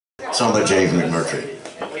Song by James McMurtry.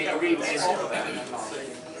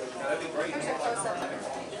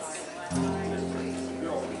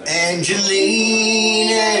 Angeline,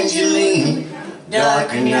 Angeline,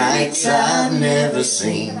 darker nights I've never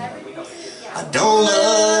seen. I don't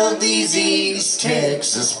love these East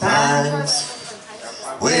Texas pines,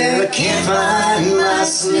 where I can't find my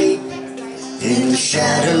sleep in the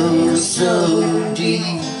shadows so deep,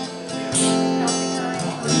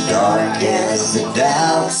 and dark as the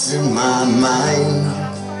doubts in my mind.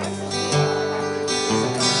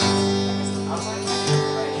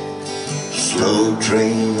 Slow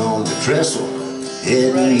train on the trestle,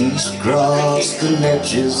 heading east across the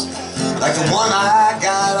ledges, like the one I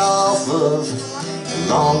got off of a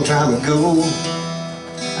long time ago.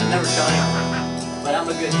 I've never done it, but I'm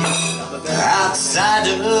a good dude. Outside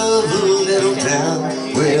of a little town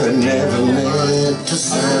where I never meant to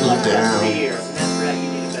settle down,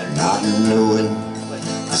 not knowing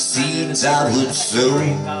the seeds I would sow.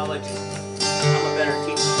 I'm a better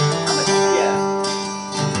teacher.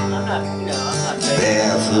 I'm not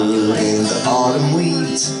barefoot in the autumn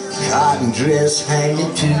weeds, cotton dress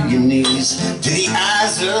hanging to your knees. To the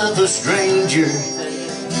eyes of a stranger,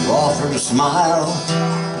 you offered a smile.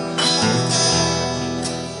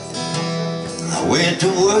 I went to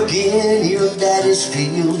work in your daddy's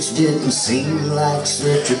fields, didn't seem like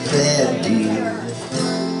such a bad deal.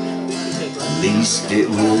 At least it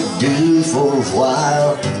would do for a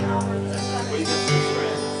while.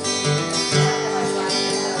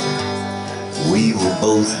 We were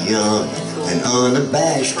both young and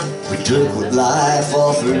unabashed. We took what life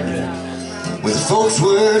offered. When the folks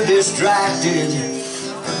were distracted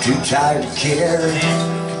or too tired to care.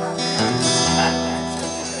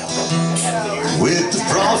 With the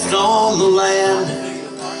frost on the land,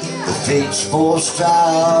 the fates forced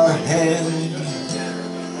our hand.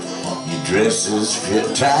 Your dresses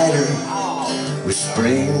fit tighter with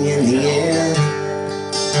spring in the air.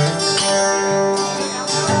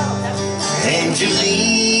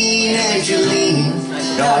 Angeline,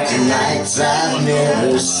 Angeline, darker nights I've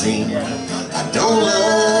never seen. I don't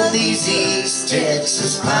love these East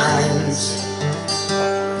Texas pines,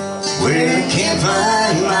 where I can't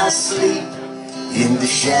find my sleep in the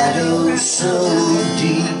shadows so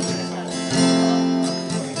deep,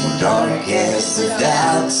 dark as the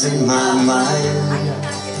doubts in my mind.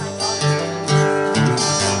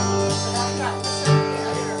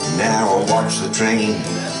 Now I watch the train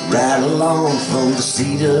rattle along from the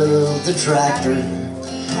seat of the tractor.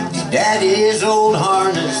 Your daddy's old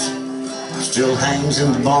harness still hangs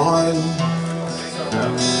in the barn,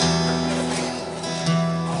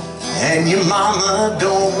 and your mama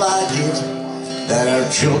don't like it that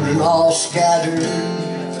our children all scattered.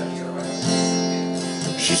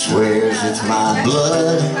 She swears it's my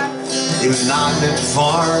blood, it was not meant to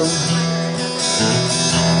farm.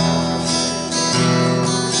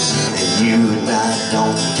 And you and I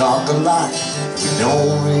don't talk a lot, we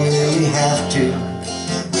don't really have to.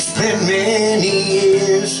 We spent many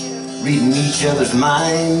years reading each other's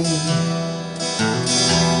mind.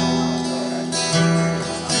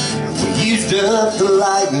 We used up the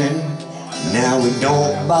lightning, now we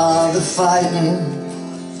don't bother fighting.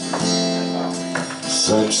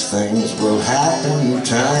 Such things will happen in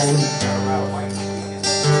time.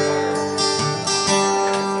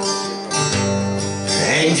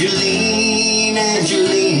 Angeline,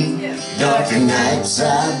 Angeline, darker nights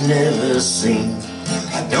I've never seen.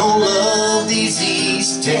 I don't love these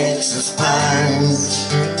East Texas pines,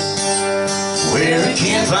 where I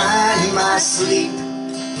can't find my sleep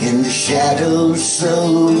in the shadows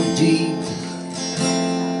so deep,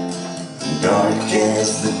 dark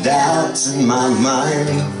as the doubts in my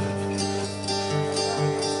mind.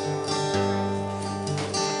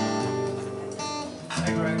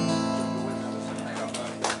 Thank you.